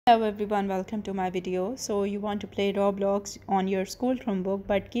Hello everyone, welcome to my video. So you want to play Roblox on your school Chromebook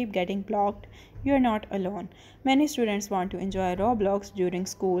but keep getting blocked? You are not alone. Many students want to enjoy Roblox during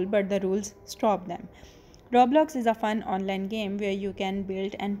school but the rules stop them. Roblox is a fun online game where you can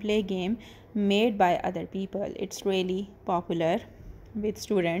build and play game made by other people. It's really popular with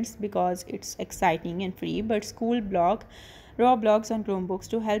students because it's exciting and free, but school block Roblox on Chromebooks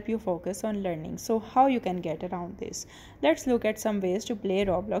to help you focus on learning. So how you can get around this? Let's look at some ways to play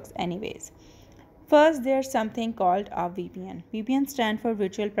Roblox anyways. First, there's something called a VPN. VPN stands for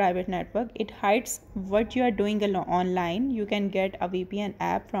Virtual Private Network. It hides what you are doing online. You can get a VPN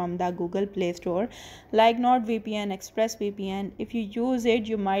app from the Google Play Store like NordVPN, ExpressVPN. If you use it,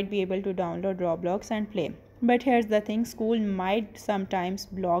 you might be able to download Roblox and play. But here's the thing, school might sometimes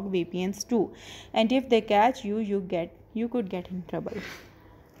block VPNs too. And if they catch you, you could get in trouble.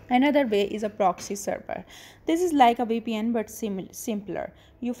 Another way is a proxy server. This is like a VPN but simpler.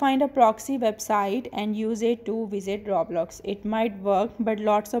 You find a proxy website and use it to visit Roblox. It might work, but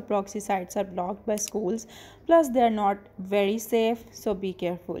lots of proxy sites are blocked by schools. Plus, they are not very safe, so be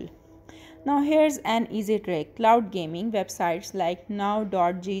careful. Now here's an easy trick. Cloud gaming websites like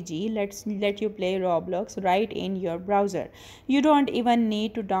now.gg let you play Roblox right in your browser. You don't even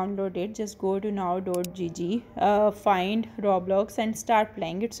need to download it. Just go to now.gg, find Roblox and start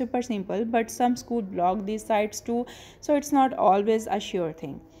playing. It's super simple, but some school block these sites too, so it's not always a sure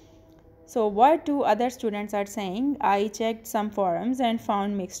thing. So what do other students are saying? I checked some forums and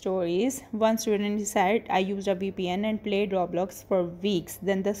found mixed stories. One student said, I used a VPN and played Roblox for weeks.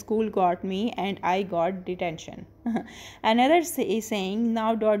 Then the school got me and I got detention. Another is saying,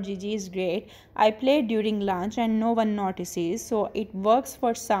 now.gg is great. I played during lunch and no one notices. So it works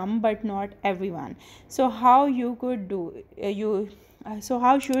for some but not everyone. So how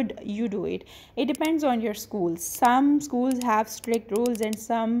should you do it? It depends on your school. Some schools have strict rules and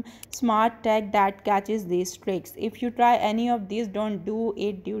some smart tech that catches these tricks. If you try any of these, don't do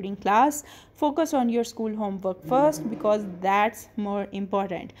it during class. Focus on your school homework first because that's more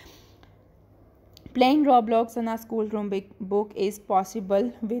important. Playing Roblox on a school Chromebook is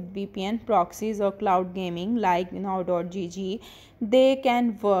possible with VPN, proxies, or cloud gaming like now.gg. They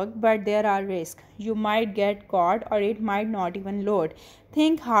can work, but there are risks. You might get caught or it might not even load.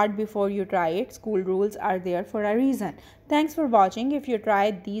 Think hard before you try it. School rules are there for a reason. Thanks for watching. If you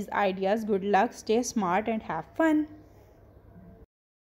try these ideas, good luck, stay smart, and have fun.